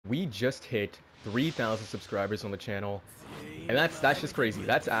we just hit 3,000 subscribers on the channel, and that's just crazy.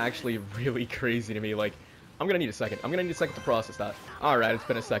 That's actually really crazy to me. Like, I'm gonna need a second. I'm gonna need a second to process that. Alright, it's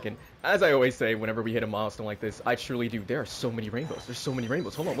been a second. As I always say, whenever we hit a milestone like this, I truly do. There are so many rainbows. There's so many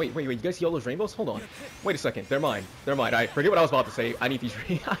rainbows. Hold on, wait. You guys see all those rainbows? Hold on. Wait a second. They're mine. I forget what I was about to say. I need these.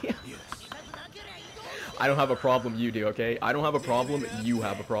 I don't have a problem, you do, okay? I don't have a problem, you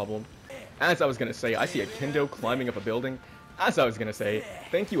have a problem. As I was gonna say, I see a kendo climbing up a building. As I was gonna say,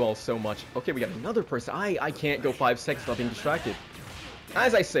 thank you all so much. Okay, we got another person. I can't go 5 seconds without being distracted.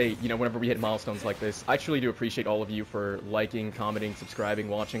 As I say, you know, whenever we hit milestones like this, I truly do appreciate all of you for liking, commenting, subscribing,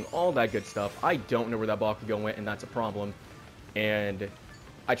 watching, all that good stuff. I don't know where that Bakugo went, and that's a problem. And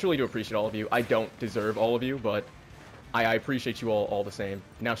I truly do appreciate all of you. I don't deserve all of you, but I appreciate you all the same.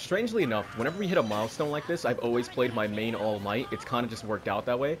 Now, strangely enough, whenever we hit a milestone like this, I've always played my main all might. It's kind of just worked out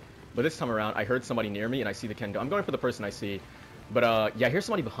that way. But this time around, I heard somebody near me, and I see the kendo. I'm going for the person I see. But, yeah, here's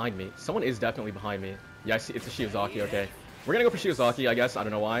somebody behind me. Someone is definitely behind me. Yeah, I see. It's a Shigaraki, okay. We're gonna go for Shigaraki, I guess. I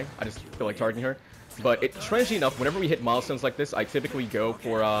don't know why. I just feel like targeting her. But, strangely enough, whenever we hit milestones like this, I typically go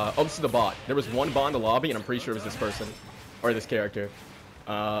for, oh, this is the bot. There was one bot in the lobby, and I'm pretty sure it was this person. Or this character.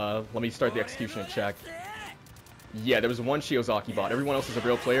 Let me start the execution and check. Yeah, there was one Shiozaki bot. Everyone else is a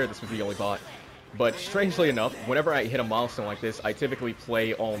real player. This was the only bot. But strangely enough, whenever I hit a milestone like this, I typically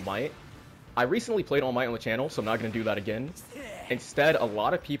play All Might. I recently played All Might on the channel, so I'm not going to do that again. Instead, a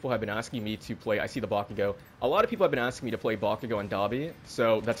lot of people have been asking me to play... I see the Bakugo. A lot of people have been asking me to play Bakugo and Dabi,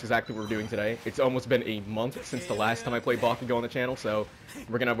 so that's exactly what we're doing today. It's almost been a month since the last time I played Bakugo on the channel, so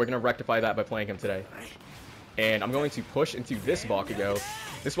we're gonna rectify that by playing him today. And I'm going to push into this Bakugo.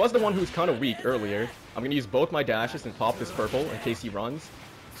 This was the one who was kind of weak earlier. I'm going to use both my dashes and pop this purple in case he runs.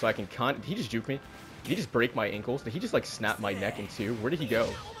 So I can Did he just juke me? Did he just break my ankles? Did he just, like, snap my neck in two? Where did he go?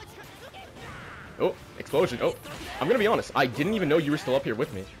 Oh, explosion. Oh, I'm going to be honest. I didn't even know you were still up here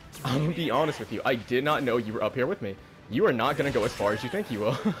with me. I'm going to be honest with you. I did not know you were up here with me. You are not going to go as far as you think you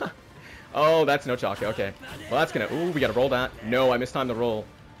will. Oh, that's no Chaka. Okay. Well, that's going to... Ooh, we got to roll that. No, I missed time to roll.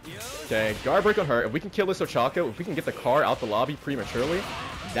 Okay, guard break on her. If we can kill this Ochako, if we can get the car out the lobby prematurely,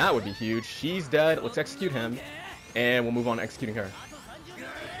 that would be huge. She's dead. Let's execute him, and we'll move on to executing her.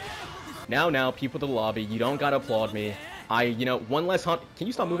 Now, people to the lobby, you don't gotta applaud me. You know, one less Honda... Can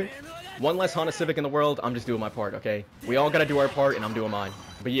you stop moving? One less Honda Civic in the world, I'm just doing my part, okay? We all gotta do our part, and I'm doing mine.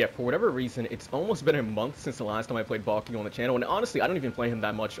 But yeah, for whatever reason, it's almost been a month since the last time I played Bakugo on the channel, and honestly, I don't even play him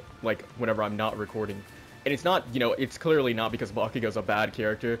that much, like, whenever I'm not recording. And it's not, you know, it's clearly not because Bakugo's a bad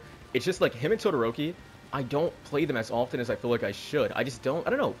character. It's just like him and Todoroki, I don't play them as often as I feel like I should. I just don't, I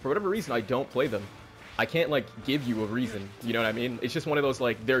don't know, for whatever reason, I don't play them. I can't, like, give you a reason, you know what I mean? It's just one of those,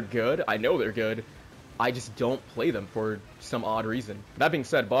 like, they're good, I know they're good, I just don't play them for some odd reason. That being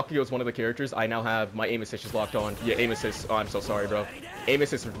said, Bakugo is one of the characters I now have my aim assist just locked on. Yeah, aim assist, oh, I'm so sorry, bro. Aim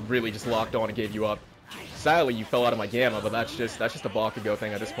assist really just locked on and gave you up. Sadly, you fell out of my gamma, but that's just a Bakugo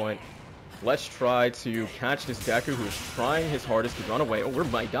thing at this point. Let's try to catch this Deku who is trying his hardest to run away. Oh, we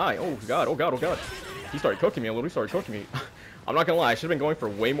might die. Oh, God, oh, God, oh, God. He started cooking me a little. He started cooking me. I'm not gonna lie. I should have been going for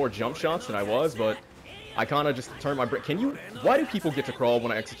way more jump shots than I was, but I kind of just turned my brain. Can you... Why do people get to crawl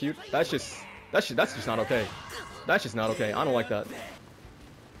when I execute? That's just not okay. That's just not okay. I don't like that.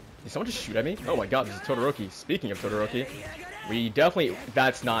 Did someone just shoot at me? Oh, my God, this is Todoroki. Speaking of Todoroki, we definitely...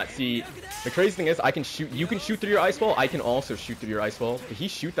 That's not... See, the crazy thing is, I can shoot... You can shoot through your ice ball. I can also shoot through your ice ball. Did he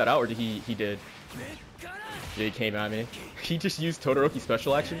shoot that out, or did he did? Yeah, he came at me. He just used Todoroki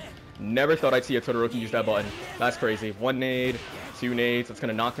special action. Never thought I'd see a Todoroki use that button. That's crazy. 1 nade, 2 nades. That's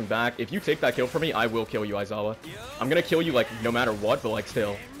gonna knock him back. If you take that kill from me, I will kill you, Aizawa. I'm gonna kill you, like, no matter what, but, like,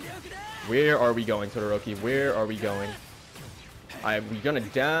 still. Where are we going, Todoroki? Where are we going? We're gonna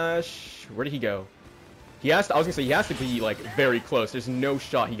dash... Where did he go? He has to, I was gonna say, he has to be, like, very close. There's no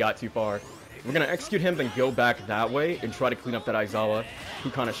shot he got too far. We're gonna execute him, then go back that way and try to clean up that Aizawa,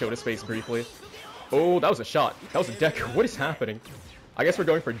 who kind of showed his face briefly. Oh, that was a shot. That was a Deku. What is happening? I guess we're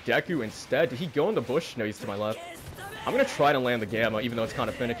going for Deku instead. Did he go in the bush? No, he's to my left. I'm gonna try to land the Gamma, even though it's kind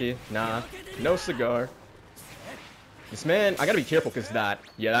of finicky. Nah, no cigar. This man, I gotta be careful because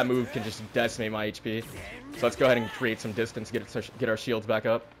yeah, that move can just decimate my HP. So let's go ahead and create some distance, get our shields back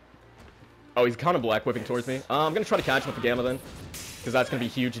up. Oh, he's kind of black whipping towards me. I'm gonna try to catch him with the Gamma then, because that's gonna be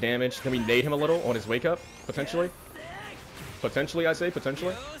huge damage. Can we nade him a little on his wake up? Potentially. Potentially, I say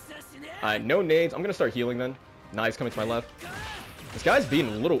potentially. Alright, no nades. I'm gonna start healing then. Nah, he's coming to my left. This guy's being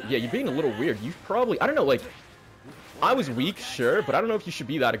a little, yeah, you're being a little weird. You probably, I don't know, like, I was weak, sure, but I don't know if you should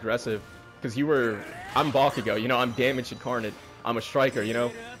be that aggressive. Because I'm Bakugo, you know, I'm damage incarnate. I'm a striker, you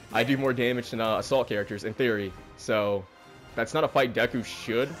know. I do more damage than assault characters, in theory. So, that's not a fight Deku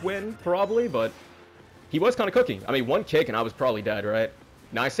should win, probably, but he was kind of cooking. I mean, 1 kick and I was probably dead, right?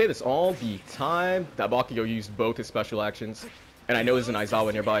 Now, I say this all the time, that Bakugo used both his special actions. And I know there's an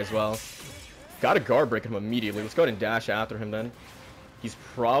Aizawa nearby as well. Gotta guard break him immediately. Let's go ahead and dash after him then. He's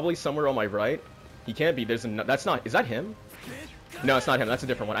probably somewhere on my right. He can't be. There's a... That's not... Is that him? No, it's not him. That's a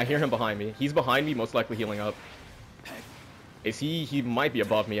different one. I hear him behind me. He's behind me, most likely healing up. Is he... He might be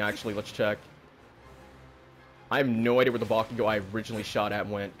above me, actually. Let's check. I have no idea where the Bakugo I originally shot at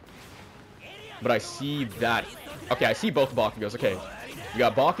went. But I see that... Okay, I see both Bakugos. Okay. We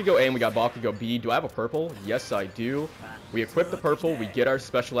got Bakugo A and we got Bakugo B. Do I have a purple? Yes, I do. We equip the purple. We get our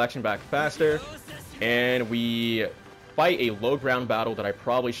special action back faster. And we fight a low ground battle that I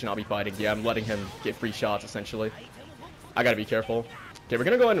probably should not be fighting. Yeah, I'm letting him get free shots, essentially. I gotta be careful. Okay, we're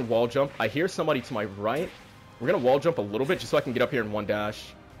gonna go ahead and wall jump. I hear somebody to my right. We're gonna wall jump a little bit just so I can get up here in one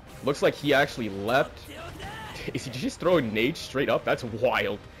dash. Looks like he actually left. Is he just throwing nades straight up? That's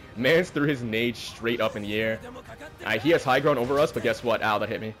wild. Mans threw his nade straight up in the air. He has high ground over us, but guess what? Ow, that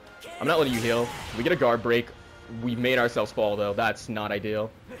hit me. I'm not letting you heal. We get a guard break. We made ourselves fall, though. That's not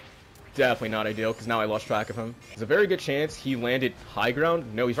ideal. Definitely not ideal, because now I lost track of him. There's a very good chance he landed high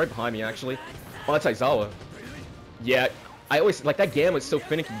ground. No, he's right behind me, actually. Oh, that's Aizawa. Yeah, I always... Like, that Gamma is so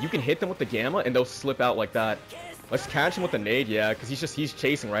finicky. You can hit them with the Gamma, and they'll slip out like that. Let's catch him with the nade, yeah, because he's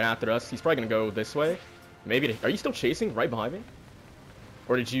chasing right after us. He's probably going to go this way. Maybe... Are you still chasing right behind me?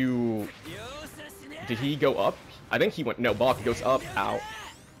 Or did you... Did he go up? I think he went... No, Bakugo goes up. Ow.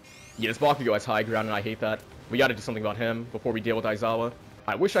 Yeah, this Bakugo has high ground, and I hate that. We got to do something about him before we deal with Aizawa.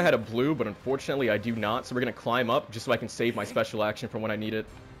 I wish I had a blue, but unfortunately I do not. So we're going to climb up just so I can save my special action for when I need it.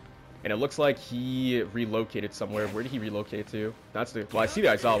 And it looks like he relocated somewhere. Where did he relocate to? That's the... Well, I see the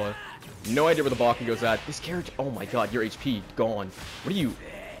Aizawa. No idea where the Bakugo's at. This character... Oh my god, your HP gone. What are you...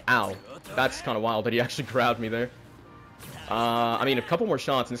 Ow. That's kind of wild that he actually grabbed me there. I mean, a couple more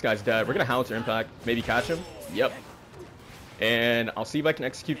shots and this guy's dead. We're going to Howitzer Impact. Maybe catch him? Yep. And I'll see if I can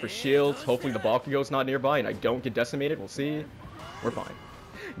execute for shields. Hopefully the Bakugo's not nearby and I don't get decimated. We'll see. We're fine.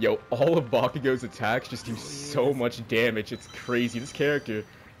 Yo, all of Bakugo's attacks just do so much damage. It's crazy. This character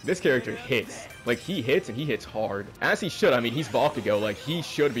hits. Like, he hits and he hits hard. As he should. I mean, he's Bakugo. Like, he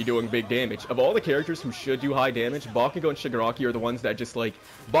should be doing big damage. Of all the characters who should do high damage, Bakugo and Shigaraki are the ones that just, like...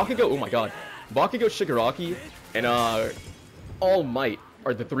 Bakugo, oh my god. Bakugo, Shigaraki, and, All Might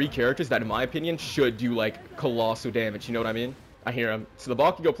are the three characters that, in my opinion, should do, like, colossal damage. You know what I mean? I hear him. So the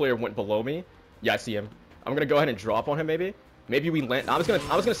Bakugo player went below me. Yeah, I see him. I'm gonna go ahead and drop on him, maybe. Maybe we land... I was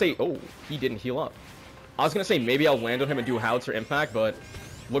gonna say... Oh, he didn't heal up. I was gonna say maybe I'll land on him and do a Howitzer Impact, but...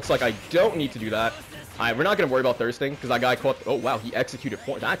 Looks like I don't need to do that. We're not gonna worry about thirsting, because that guy caught... Oh, wow, he executed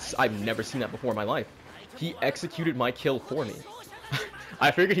for... That's... I've never seen that before in my life. He executed my kill for me.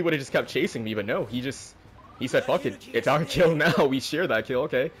 I figured he would have just kept chasing me, but no, he just... He said, fuck it. It's our kill now. We share that kill.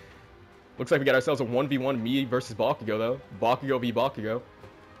 Okay. Looks like we got ourselves a 1v1 me versus Bakugo, though. Bakugo v Bakugo.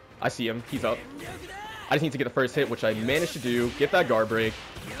 I see him. He's up. I just need to get the first hit, which I managed to do. Get that guard break.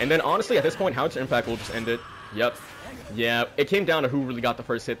 And then, honestly, at this point, Howitzer Impact will just end it. Yep. Yeah, it came down to who really got the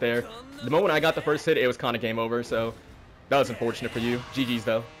first hit there. The moment I got the first hit, it was kind of game over, so... That was unfortunate for you. GG's,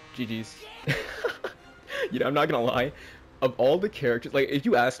 though. GG's. You know, I'm not gonna lie. Of all the characters, like, if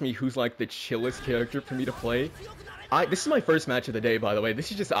you ask me who's, like, the chillest character for me to play, this is my first match of the day, by the way.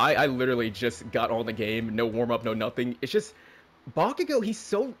 This is just, I literally just got on the game, no warm-up, no nothing. It's just, Bakugo, he's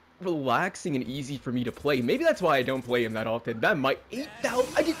so relaxing and easy for me to play. Maybe that's why I don't play him that often. That might,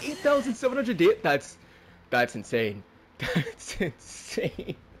 8,000, I did 8,700 damage. That's insane. That's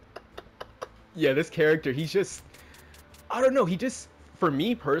insane. Yeah, this character, he's just, I don't know, he just... For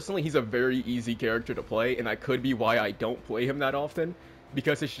me, personally, he's a very easy character to play, and that could be why I don't play him that often,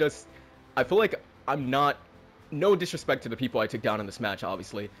 because it's just, I feel like I'm not, no disrespect to the people I took down in this match,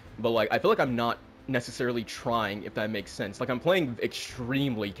 obviously, but, like, I feel like I'm not necessarily trying, if that makes sense. Like, I'm playing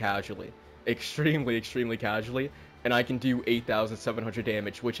extremely casually, extremely casually, and I can do 8,700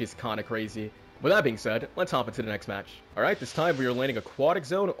 damage, which is kind of crazy. With that being said, let's hop into the next match. Alright, this time we are landing aquatic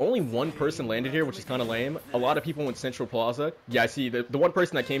zone. Only one person landed here, which is kind of lame. A lot of people went Central Plaza. Yeah, I see. The one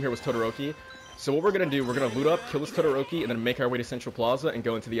person that came here was Todoroki. So what we're going to do, we're going to loot up, kill this Todoroki, and then make our way to Central Plaza and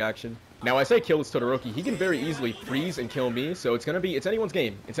go into the action. Now, I say kill this Todoroki. He can very easily freeze and kill me, so it's anyone's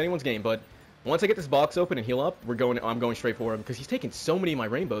game. It's anyone's game, but once I get this box open and heal up, I'm going straight for him, because he's taking so many of my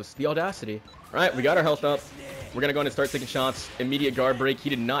rainbows. The audacity. Alright, we got our health up. We're going to go in and start taking shots. Immediate guard break. He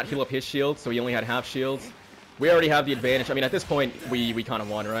did not heal up his shield, so he only had half shields. We already have the advantage. I mean, at this point, we kind of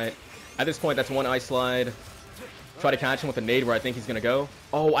won, right? At this point, that's one ice slide. Try to catch him with a nade where I think he's going to go.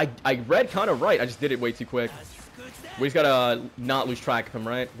 Oh, I read kind of right. I just did it way too quick. We just got to not lose track of him,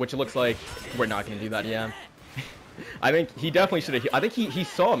 right? Which it looks like we're not going to do that, yeah. I think he definitely should have... I think he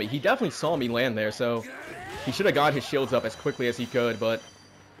saw me. He definitely saw me land there, so he should have got his shields up as quickly as he could, but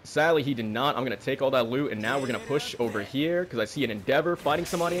Sadly, he did not. I'm going to take all that loot, and now we're going to push over here because I see an Endeavor fighting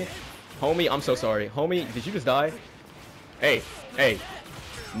somebody. Homie, I'm so sorry. Homie, did you just die? Hey, hey.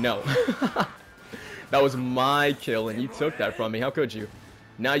 No. That was my kill, and you took that from me. How could you?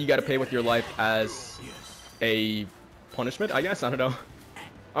 Now you got to pay with your life as a punishment, I guess. I don't know.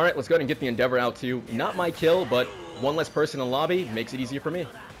 All right, let's go ahead and get the Endeavor out, too. Not my kill, but one less person in the lobby makes it easier for me.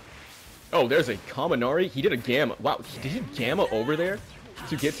 Oh, there's a Kaminari. He did a Gamma. Wow, did he Gamma over there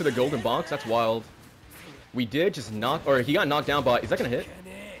to get to the golden box? That's wild. We did just knock, or he got knocked down by, is that going to hit?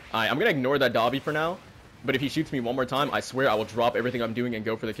 All right, I'm going to ignore that Dabi for now. But if he shoots me one more time, I swear I will drop everything I'm doing and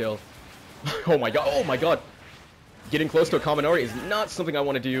go for the kill. Oh my god, oh my god. Getting close to a Kaminari is not something I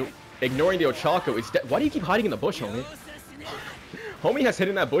want to do. Ignoring the Ochako is why do you keep hiding in the bush, homie? Homie has hit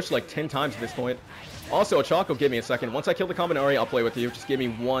in that bush like 10 times at this point. Also, Ochako, give me a second. Once I kill the Kaminari, I'll play with you. Just give me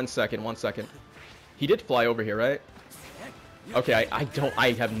 1 second, 1 second. He did fly over here, right? Okay,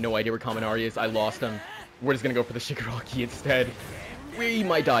 I have no idea where Kaminari is. I lost him. We're just gonna go for the Shigaraki instead. We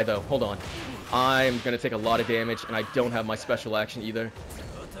might die though, hold on. I'm gonna take a lot of damage, and I don't have my special action either.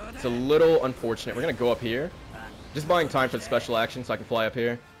 It's a little unfortunate. We're gonna go up here. Just buying time for the special action so I can fly up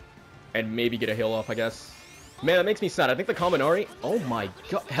here. And maybe get a heal off, I guess. Man, that makes me sad. I think the Kaminari... Oh my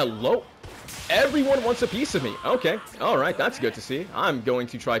god. Hello? Everyone wants a piece of me. Okay. Alright, that's good to see. I'm going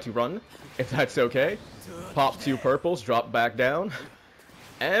to try to run, if that's okay. Pop 2 purples, drop back down.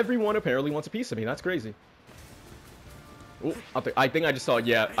 Everyone apparently wants a piece of me. That's crazy. Ooh, I think I just saw...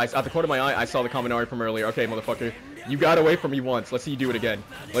 Yeah, at the corner of my eye, I saw the Kaminari from earlier. Okay, motherfucker. You got away from me once. Let's see you do it again.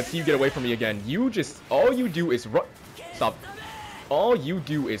 Let's see you get away from me again. You just... All you do is run... Stop. All you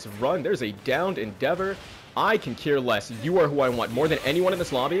do is run. There's a downed Endeavor. I can care less. You are who I want. More than anyone in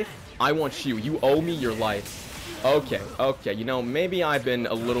this lobby, I want you. You owe me your life. Okay, okay. You know, maybe I've been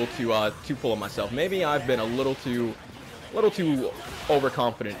a little too full of myself. Maybe I've been a little too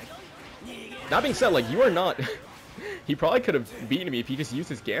overconfident. That being said, like, you are not... He probably could have beaten me if he just used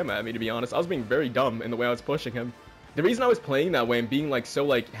his Gamma at me, to be honest. I was being very dumb in the way I was pushing him. The reason I was playing that way and being, like, so,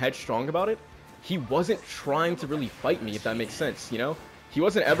 like, headstrong about it, he wasn't trying to really fight me, if that makes sense, you know? He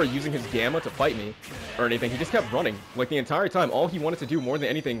wasn't ever using his Gamma to fight me or anything. He just kept running. Like, the entire time, all he wanted to do more than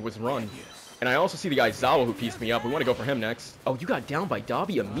anything was run. And I also see the guy Aizawa who pieced me up. We want to go for him next. Oh, you got down by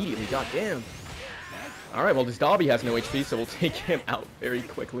Dabi immediately. Goddamn. Alright, well, this Dabi has no HP, so we'll take him out very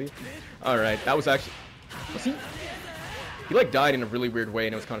quickly. Alright, that was actually... Was he... He, like, died in a really weird way,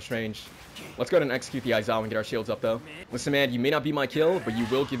 and it was kind of strange. Let's go ahead and execute the Aizawa and get our shields up, though. Listen, man, you may not be my kill, but you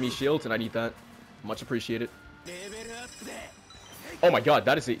will give me shields, and I need that. Much appreciated. Oh my god,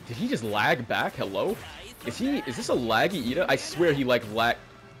 that is a... Did he just lag back? Hello? Is this a laggy Iida? I swear he, like, lag...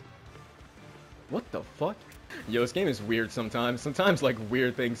 What the fuck? Yo, this game is weird sometimes. Sometimes, like,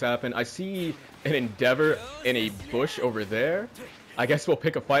 weird things happen. I see an Endeavor in a bush over there. I guess we'll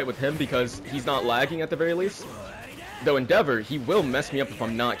pick a fight with him because he's not lagging at the very least. Though Endeavor, he will mess me up if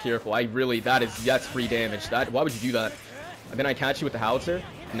I'm not careful. That's free damage. Why would you do that? And then I catch you with the howitzer?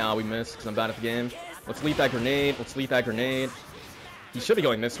 Nah, we missed because I'm bad at the game. Let's leave that grenade. Let's leave that grenade. He should be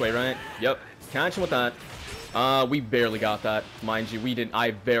going this way, right? Yep. Catch him with that. We barely got that. Mind you, we didn't.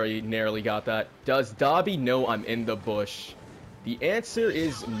 I very narrowly got that. Does Dabi know I'm in the bush? The answer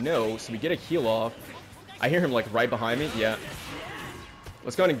is no, so we get a heal off. I hear him, like, right behind me. Yeah.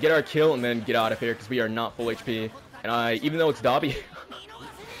 Let's go ahead and get our kill and then get out of here because we are not full HP. And even though it's Dabi,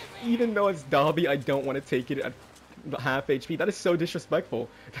 even though it's Dabi, I don't want to take it at half HP. That is so disrespectful.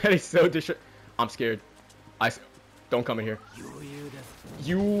 That is so I'm scared. Don't come in here. Why'd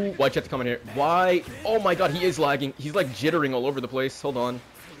you have to come in here? Why? Oh my god, he is lagging. He's like jittering all over the place. Hold on.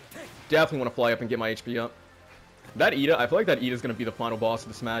 Definitely want to fly up and get my HP up. That Iida, I feel like that Iida is going to be the final boss of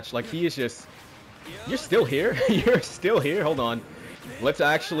this match. Like, he is just... You're still here? You're still here? Hold on. Let's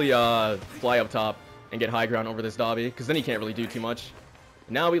actually fly up top and get high ground over this Dabi, because then he can't really do too much.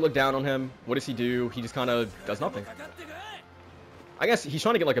 Now we look down on him. What does he do? He just kind of does nothing. I guess he's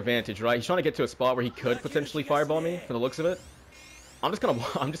trying to get, like, a vantage, right? He's trying to get to a spot where he could potentially fireball me, for the looks of it. I'm just kind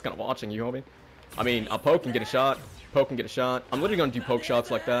of watching you, homie. I mean, I'll poke and get a shot. Poke and get a shot. I'm literally going to do poke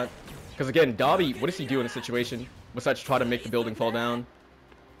shots like that. Because, again, Dabi, what does he do in a situation besides try to make the building fall down?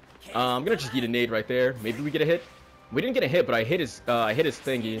 I'm going to just eat a nade right there. Maybe we get a hit. We didn't get a hit, but I hit his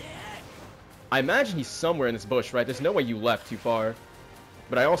thingy. I imagine he's somewhere in this bush, right? There's no way you left too far.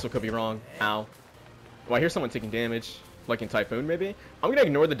 But I also could be wrong. Ow. Oh, I hear someone taking damage. Like in Typhoon, maybe? I'm going to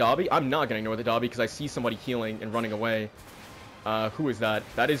ignore the Dabi. I'm not going to ignore the Dabi because I see somebody healing and running away. Who is that?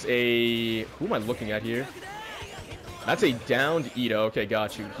 That is a... Who am I looking at here? That's a downed Iida. Okay,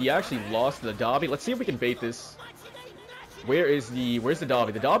 got you. He actually lost the Dabi. Let's see if we can bait this. Where's the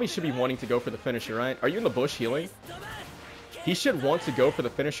Dabi? The Dabi should be wanting to go for the finisher, right? Are you in the bush healing? He should want to go for the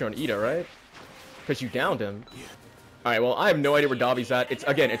finisher on Iida, right? Because you downed him. Alright, well, I have no idea where Dabi's at.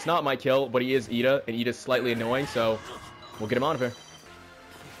 It's not my kill, but he is Iida, and Iida's slightly annoying, so we'll get him out of here.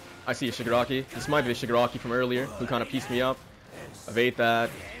 I see a Shigaraki. This might be the Shigaraki from earlier, who kind of pieced me up. Evade that.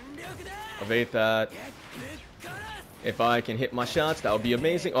 Evade that. If I can hit my shots, that would be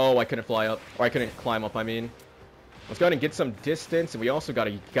amazing. Oh, I couldn't fly up. Or I couldn't climb up, I mean. Let's go ahead and get some distance, and we also got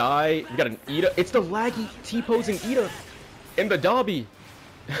a guy. We got an Iida. It's the laggy T-posing Iida in the Dabi.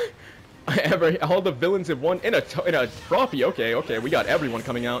 All the villains in one in a Froppy. Okay, we got everyone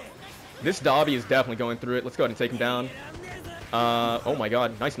coming out. This Dabi is definitely going through it. Let's go ahead and take him down. Oh my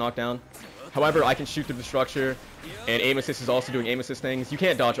god, nice knockdown. However, I can shoot through the structure, and aim assist is also doing aim assist things. You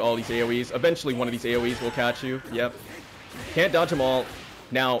can't dodge all these AoEs. Eventually, one of these AoEs will catch you. Yep. Can't dodge them all.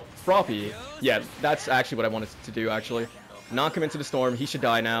 Now, Froppy. Yeah, that's actually what I wanted to do, actually. Knock him into the storm. He should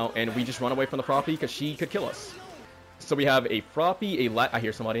die now, and we just run away from the Froppy because she could kill us. So we have a Froppy, I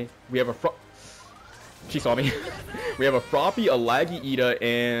hear somebody. We have a She saw me. We have a Froppy, a laggy Iida,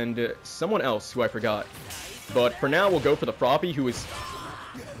 and someone else who I forgot. But for now, we'll go for the Froppy, who is...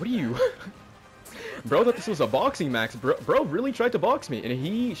 What are you... Bro thought this was a boxing max. Bro really tried to box me,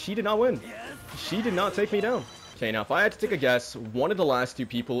 and she did not win. She did not take me down. Okay, now if I had to take a guess, one of the last two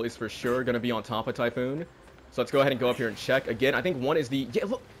people is for sure going to be on top of Typhoon. So let's go ahead and go up here and check. Again, I think one is the... Yeah,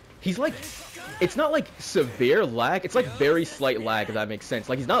 look. He's like... It's not like severe lag. It's like very slight lag, if that makes sense.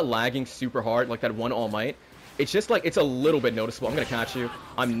 Like, he's not lagging super hard like that one All Might. It's just like, it's a little bit noticeable. I'm going to catch you.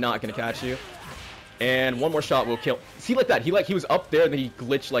 I'm not going to catch you. And one more shot will kill. See, like that. He was up there and then he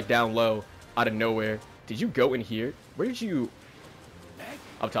glitched like down low out of nowhere. Did you go in here? Where did you...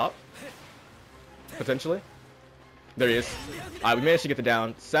 Up top? Potentially? There he is. We managed to get the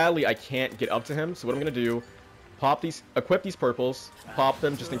down. Sadly, I can't get up to him. So what I'm going to do... Equip these purples, pop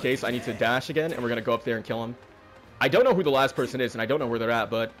them just in case I need to dash again, and we're gonna go up there and kill him. I don't know who the last person is, and I don't know where they're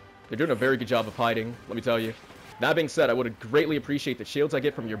at, but they're doing a very good job of hiding, let me tell you. That being said, I would greatly appreciate the shields I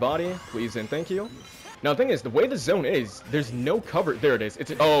get from your body, please and thank you. Now the thing is, the way the zone is, there's no cover. There it is.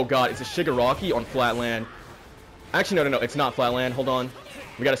 Oh god, it's a Shigaraki on flat land. Actually, no, it's not flat land. Hold on.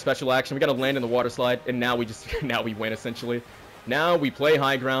 We got a special action. We got to land in the water slide, and now we win essentially. Now we play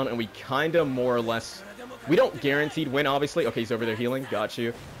high ground, and we kind of more or less. We don't guaranteed win, obviously. Okay, he's over there healing. Got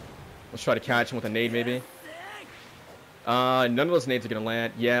you. Let's try to catch him with a nade, maybe. None of those nades are going to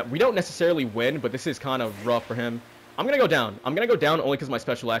land. Yeah, we don't necessarily win, but this is kind of rough for him. I'm going to go down. I'm going to go down only because my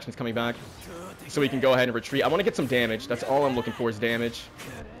special action's coming back. So we can go ahead and retreat. I want to get some damage. That's all I'm looking for is damage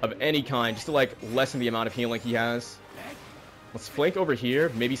of any kind. Just to, like, lessen the amount of healing he has. Let's flank over here.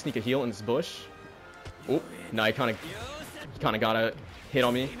 Maybe sneak a heal in this bush. Oh, no, he kind of got a hit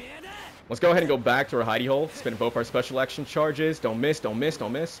on me. Let's go ahead and go back to our hidey hole. Spend both our special action charges. Don't miss, don't miss,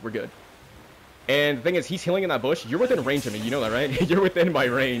 don't miss. We're good. And the thing is, he's healing in that bush. You're within range of me. You know that, right? You're within my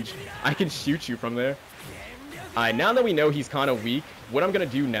range. I can shoot you from there. Alright, now that we know he's kind of weak, what I'm going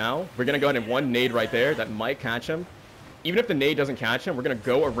to do now, we're going to go ahead and one nade right there that might catch him. Even if the nade doesn't catch him, we're going to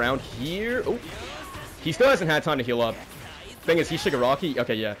go around here. Oh, he still hasn't had time to heal up. Thing is, he's Shigaraki.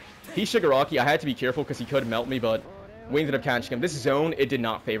 Okay, yeah. He's Shigaraki. I had to be careful because he could melt me, but... We ended up catching him. This zone, it did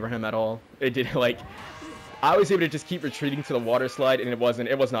not favor him at all. It did, like... I was able to just keep retreating to the water slide, and it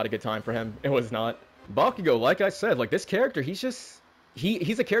was not a good time for him. It was not. Bakugo, like I said, like, this character, he's just...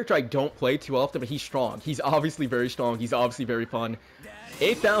 He's a character I don't play too often, but he's strong. He's obviously very strong. He's obviously very fun.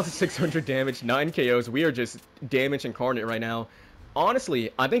 8,600 damage, 9 KOs. We are just damage incarnate right now.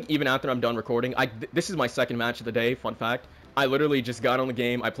 Honestly, I think even after I'm done recording, this is my second match of the day, fun fact. I literally just got on the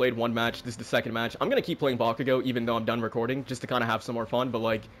game. I played one match. This is the second match. I'm going to keep playing Bakugo even though I'm done recording just to kind of have some more fun. But,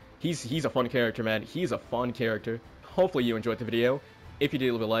 like, he's a fun character, man. He's a fun character. Hopefully you enjoyed the video. If you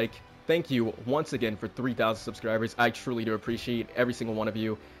did, leave a like. Thank you once again for 3,000 subscribers. I truly do appreciate every single one of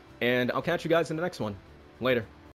you. And I'll catch you guys in the next one. Later.